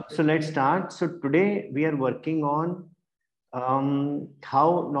So let's start. So today we are working on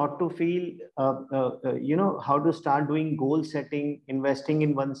how not to feel, how to start doing goal setting, investing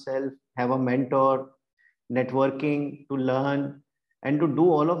in oneself, have a mentor, networking to learn, and to do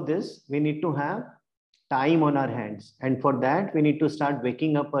all of this, we need to have time on our hands. And for that, we need to start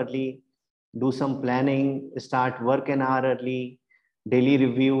waking up early, do some planning, start work an hour early, daily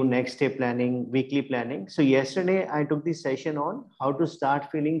review, next day planning, weekly planning. So yesterday I took this session on how to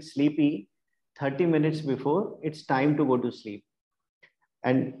start feeling sleepy 30 minutes before it's time to go to sleep.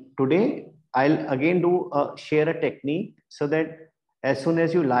 And today I'll again share a technique so that as soon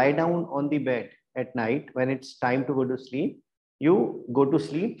as you lie down on the bed at night, when it's time to go to sleep, you go to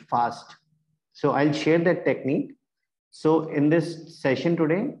sleep fast. So I'll share that technique. So in this session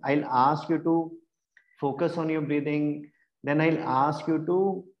today, I'll ask you to focus on your breathing. Then I'll ask you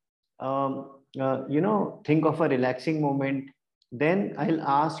to, think of a relaxing moment. Then I'll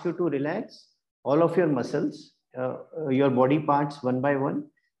ask you to relax all of your muscles, your body parts one by one.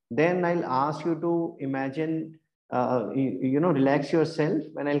 Then I'll ask you to imagine, relax yourself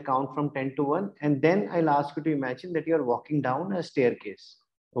when I'll count from 10 to 1. And then I'll ask you to imagine that you're walking down a staircase.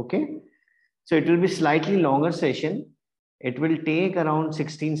 Okay. So it will be slightly longer session. It will take around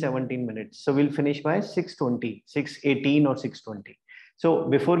 16-17 minutes. So we'll finish by 6:20, 6:18 or 6:20. So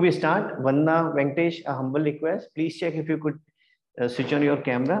before we start, Vanda, Venkatesh, a humble request. Please check if you could switch on your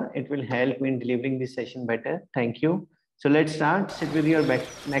camera. It will help me in delivering this session better. Thank you. So let's start. Sit with your back,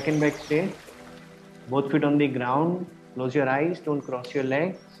 neck and back straight. Both feet on the ground. Close your eyes. Don't cross your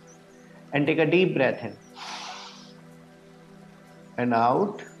legs. And take a deep breath in. And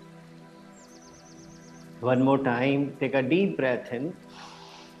out. One more time. Take a deep breath in.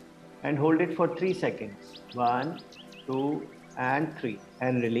 And hold it for 3 seconds. 1, 2, and 3.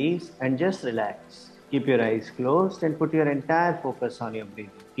 And release and just relax. Keep your eyes closed and put your entire focus on your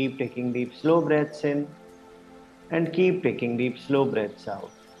breathing. Keep taking deep, slow breaths in and keep taking deep, slow breaths out.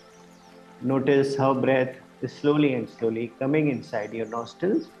 Notice how breath is slowly and slowly coming inside your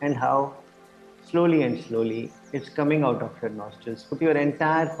nostrils and how slowly and slowly it's coming out of your nostrils. Put your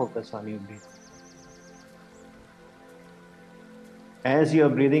entire focus on your breathing. As your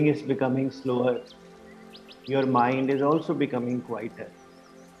breathing is becoming slower, your mind is also becoming quieter.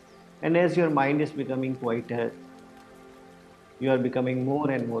 And as your mind is becoming quieter, you are becoming more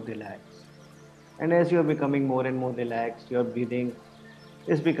and more relaxed. And as you are becoming more and more relaxed, your breathing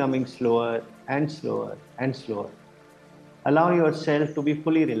is becoming slower and slower and slower. Allow yourself to be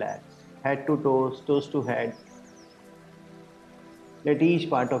fully relaxed, head to toes, toes to head. Let each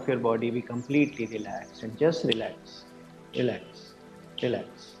part of your body be completely relaxed and just relax, relax,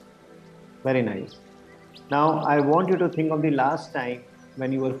 relax. Very nice. Now, I want you to think of the last time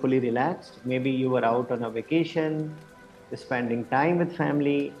when you were fully relaxed. Maybe you were out on a vacation, spending time with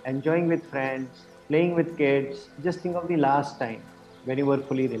family, enjoying with friends, playing with kids. Just think of the last time when you were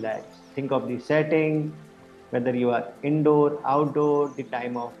fully relaxed. Think of the setting, whether you are indoor, outdoor, the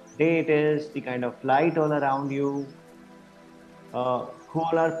time of day it is, the kind of light all around you, who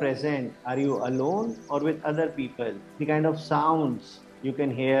all are present. Are you alone or with other people? The kind of sounds you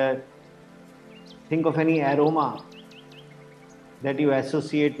can hear. Think of any aroma that you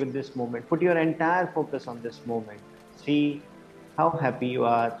associate with this moment. Put your entire focus on this moment. See how happy you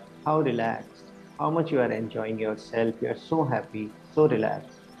are, how relaxed, how much you are enjoying yourself. You are so happy, so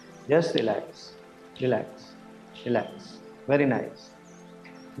relaxed. Just relax, relax, relax. Very nice.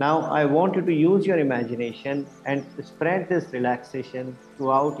 Now I want you to use your imagination and spread this relaxation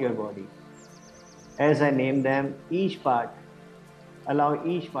throughout your body. As I name them, each part, allow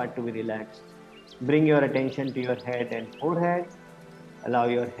each part to be relaxed. Bring your attention to your head and forehead. Allow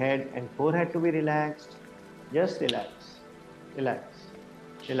your head and forehead to be relaxed. Just relax, relax,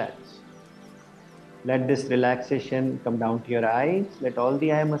 relax. Let this relaxation come down to your eyes. Let all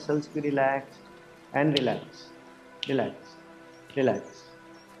the eye muscles be relaxed and relax, relax, relax.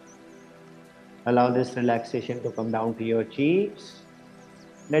 Allow this relaxation to come down to your cheeks.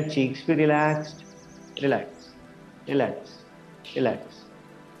 Let cheeks be relaxed, relax, relax, relax.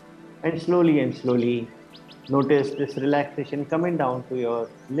 And slowly, notice this relaxation coming down to your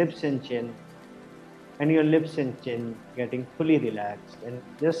lips and chin, and your lips and chin getting fully relaxed. And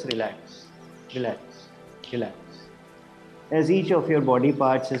just relax, relax, relax. As each of your body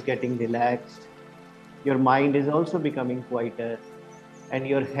parts is getting relaxed, your mind is also becoming quieter, and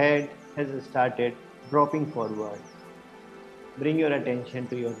your head has started dropping forward. Bring your attention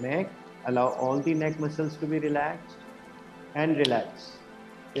to your neck. Allow all the neck muscles to be relaxed and relax,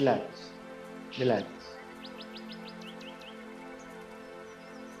 relax, relax.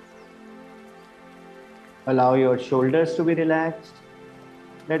 Allow your shoulders to be relaxed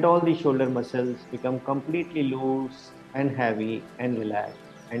Let all the shoulder muscles become completely loose and heavy and relaxed.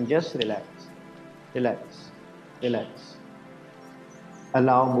 And just relax, relax, relax.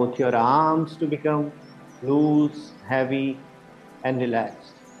 Allow both your arms to become loose, heavy, and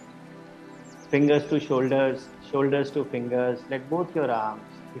relaxed. Fingers to shoulders, shoulders to fingers. Let both your arms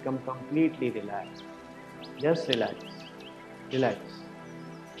become completely relaxed. Just relax, relax,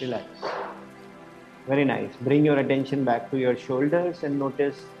 relax. Very nice. Bring your attention back to your shoulders and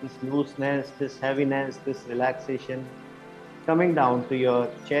notice this looseness, this heaviness, this relaxation coming down to your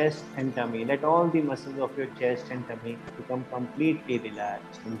chest and tummy. Let all the muscles of your chest and tummy become completely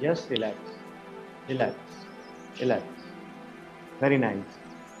relaxed and just relax, relax, relax. Very nice.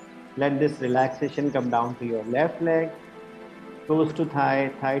 Let this relaxation come down to your left leg, toes to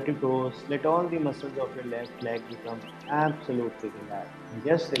thigh, thigh to toes. Let all the muscles of your left leg become absolutely relaxed. And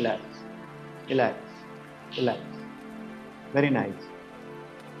just relax, relax, relax. Very nice.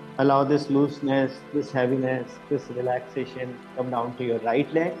 Allow this looseness, this heaviness, this relaxation come down to your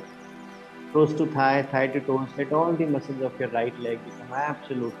right leg, toes to thigh, thigh to toes. Let all the muscles of your right leg become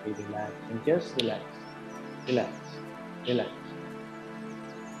absolutely relaxed and just relax, relax, relax.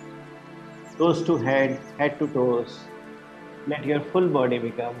 Toes to head, head to toes. Let your full body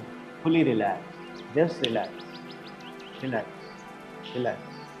become fully relaxed. Just relax, relax, relax.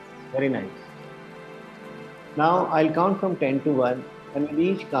 Very nice. Now I'll count from 10 to 1, and with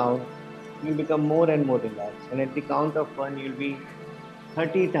each count, you'll become more and more relaxed. And at the count of 1, you'll be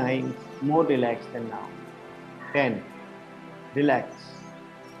 30 times more relaxed than now. 10. Relax,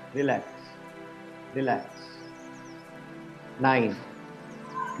 relax, relax. 9.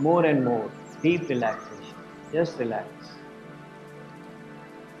 More and more. Deep relaxation. Just relax.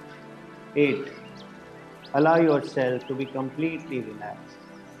 8. Allow yourself to be completely relaxed.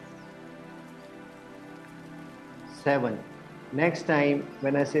 7. Next time,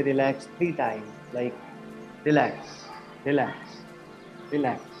 when I say relax 3 times, like relax, relax,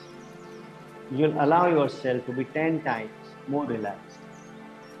 relax, you'll allow yourself to be 10 times more relaxed.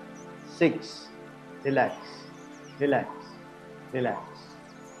 6. Relax, relax, relax.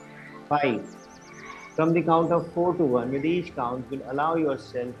 5. From the count of 4 to 1, with each count, you'll allow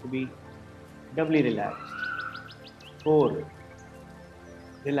yourself to be doubly relaxed. 4.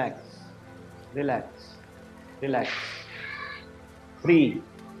 Relax, relax, relax. 3.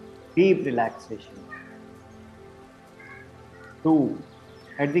 Deep relaxation. 2.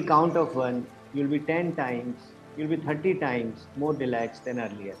 At the count of 1, you'll be 10 times, you'll be 30 times more relaxed than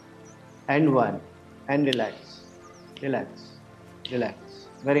earlier. And 1. And relax, relax, relax.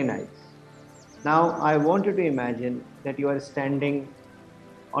 Very nice. Now I want you to imagine that you are standing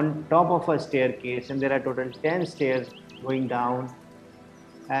on top of a staircase and there are total 10 stairs going down,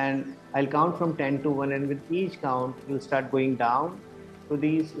 and I'll count from 10 to 1, and with each count you'll start going down to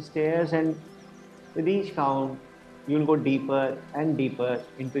these stairs, and with each count you'll go deeper and deeper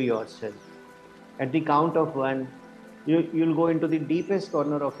into yourself. At the count of 1, you'll go into the deepest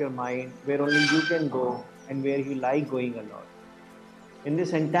corner of your mind where only you can go and where you like going a lot. In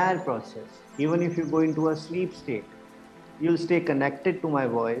this entire process, even if you go into a sleep state, you'll stay connected to my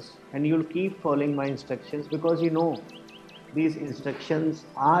voice and you'll keep following my instructions because you know these instructions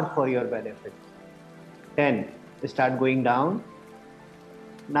are for your benefit. 10. Start going down.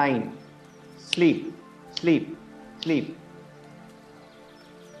 9. Sleep, sleep, sleep.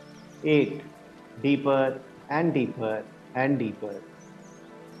 8. Deeper and deeper and deeper.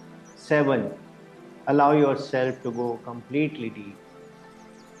 7. Allow yourself to go completely deep.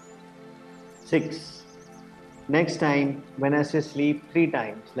 6. Next time, when I say sleep 3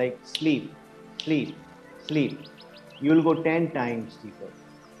 times, like sleep, sleep, sleep, you'll go 10 times deeper.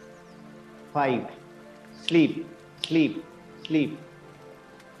 5. Sleep, sleep, sleep.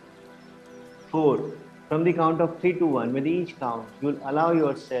 4. From the count of 3 to 1, with each count, you'll allow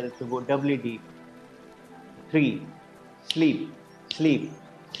yourself to go doubly deep. 3. Sleep, sleep,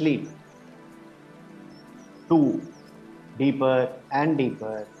 sleep. 2. Deeper and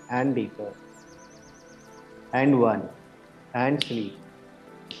deeper and deeper. And 1. And sleep,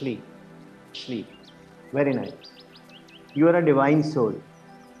 sleep, sleep. Very nice. You are a divine soul,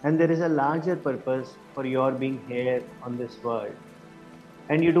 and there is a larger purpose for your being here on this world.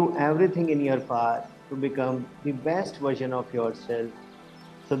 And you do everything in your power to become the best version of yourself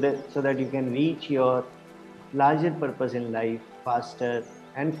so that you can reach your larger purpose in life faster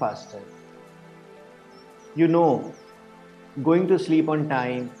and faster. You know, going to sleep on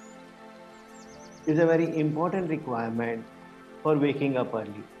time is a very important requirement for waking up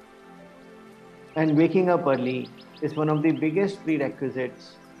early. And waking up early is one of the biggest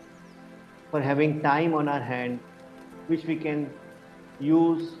prerequisites for having time on our hand, which we can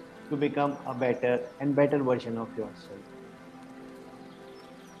use to become a better and better version of yourself.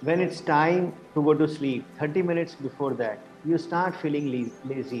 When it's time to go to sleep, 30 minutes before that, you start feeling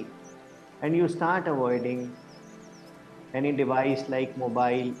lazy and you start avoiding any device like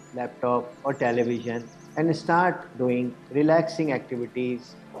mobile, laptop, or television and start doing relaxing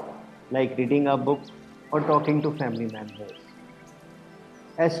activities like reading a book or talking to family members.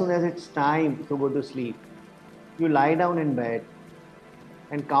 As soon as it's time to go to sleep, you lie down in bed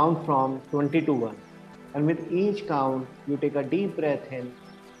and count from 20 to 1. And with each count, you take a deep breath in,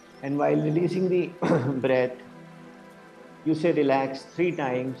 and while releasing the breath, you say relax 3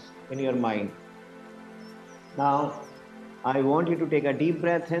 times in your mind. Now, I want you to take a deep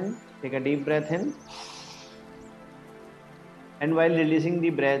breath in, take a deep breath in, and while releasing the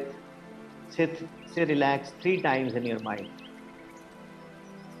breath, say relax 3 times in your mind.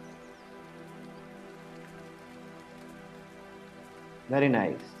 Very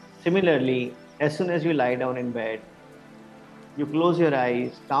nice. Similarly, as soon as you lie down in bed, you close your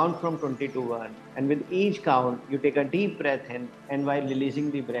eyes, count from 20 to 1, and with each count, you take a deep breath in, and while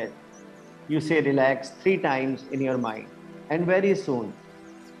releasing the breath, you say relax 3 times in your mind. And very soon,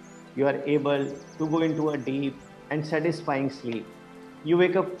 you are able to go into a deep and satisfying sleep. You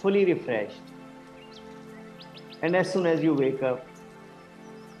wake up fully refreshed. And as soon as you wake up,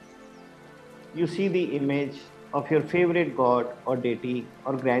 you see the image of your favorite god or deity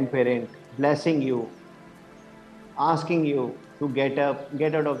or grandparent blessing you, asking you to get up,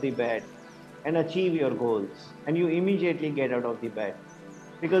 get out of the bed, and achieve your goals. And you immediately get out of the bed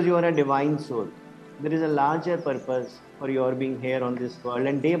because you are a divine soul. There is a larger purpose for your being here on this world,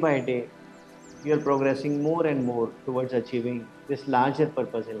 and day by day, you are progressing more and more towards achieving this larger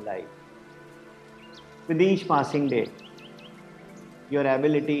purpose in life. With each passing day, your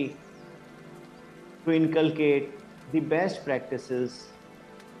ability to inculcate the best practices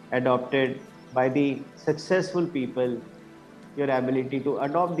adopted by the successful people, your ability to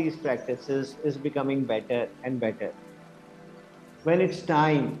adopt these practices is becoming better and better. When it's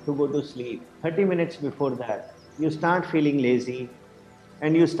time to go to sleep, 30 minutes before that, you start feeling lazy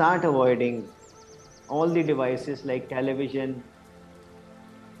and you start avoiding all the devices like television,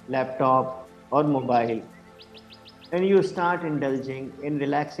 laptop, or mobile. And you start indulging in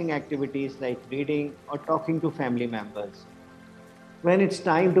relaxing activities like reading or talking to family members. When it's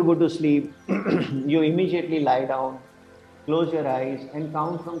time to go to sleep, you immediately lie down, close your eyes, and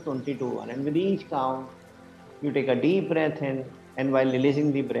count from 20 to 1. And with each count, you take a deep breath in, and while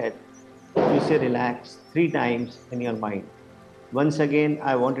releasing the breath, you say relax 3 times in your mind. Once again,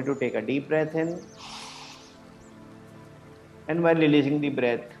 I want you to take a deep breath in, and while releasing the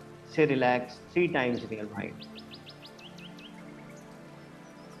breath, say relax 3 times in your mind.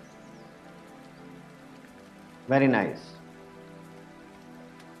 Very nice.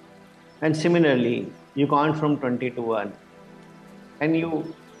 And similarly, you count from 20 to 1, and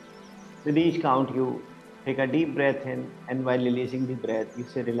you, with each count, you take a deep breath in, and while releasing the breath, you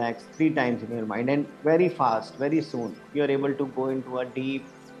say relax 3 times in your mind. And very fast, very soon, you are able to go into a deep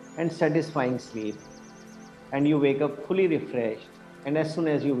and satisfying sleep. And you wake up fully refreshed. And as soon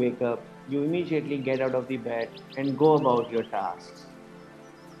as you wake up, you immediately get out of the bed and go about your tasks.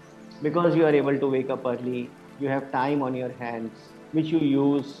 Because you are able to wake up early, you have time on your hands, which you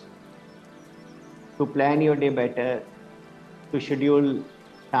use to plan your day better, to schedule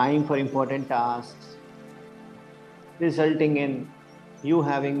time for important tasks, resulting in you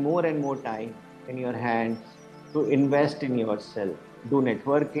having more and more time in your hands to invest in yourself. Do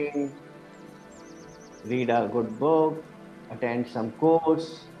networking, read a good book, attend some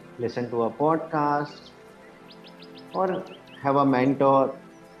course, listen to a podcast, or have a mentor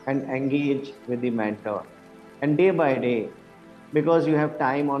and engage with the mentor. And day by day, because you have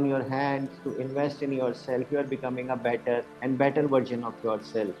time on your hands to invest in yourself, you are becoming a better and better version of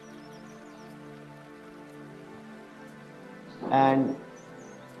yourself. And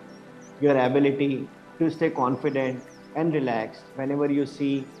your ability to stay confident and relaxed whenever you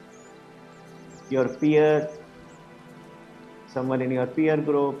see your peer, someone in your peer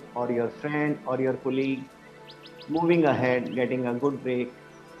group, or your friend or your colleague moving ahead, getting a good break,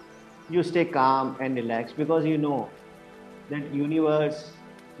 you stay calm and relaxed because you know that universe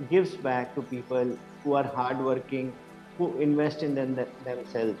gives back to people who are hardworking, who invest in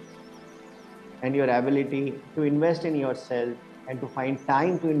themselves. And your ability to invest in yourself and to find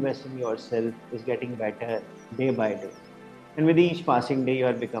time to invest in yourself is getting better day by day. And with each passing day, you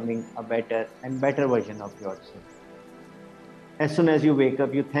are becoming a better and better version of yourself. As soon as you wake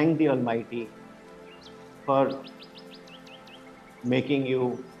up, you thank the Almighty for making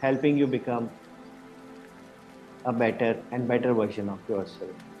you, helping you become a better and better version of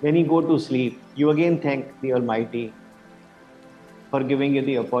yourself. When you go to sleep, you again thank the Almighty for giving you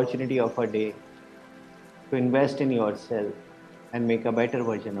the opportunity of a day to invest in yourself and make a better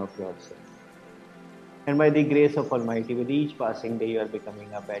version of yourself. And by the grace of Almighty, with each passing day, you are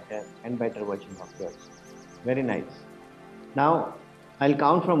becoming a better and better version of yourself. Very nice. Now, I'll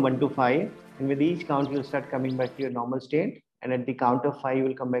count from 1 to 5, and with each count, you'll start coming back to your normal state. And at the count of 5, you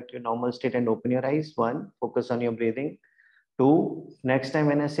will come back to your normal state and open your eyes. 1, focus on your breathing. 2, next time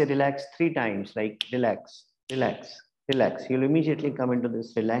when I say relax 3 times, like relax, relax, relax, you'll immediately come into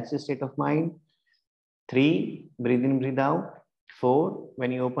this relaxed state of mind. 3, breathe in, breathe out. 4,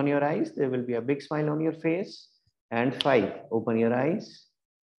 when you open your eyes, there will be a big smile on your face. And 5, open your eyes.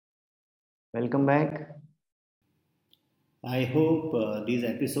 Welcome back. I hope these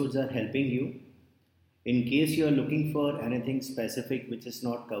episodes are helping you. In case you are looking for anything specific which is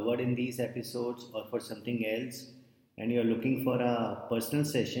not covered in these episodes or for something else, and you are looking for a personal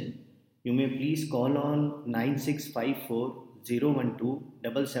session, you may please call on 9654 012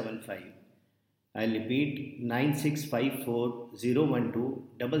 775. I'll repeat 9654 012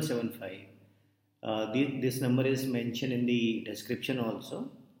 775. This number is mentioned in the description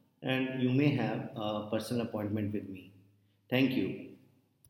also, and you may have a personal appointment with me. Thank you.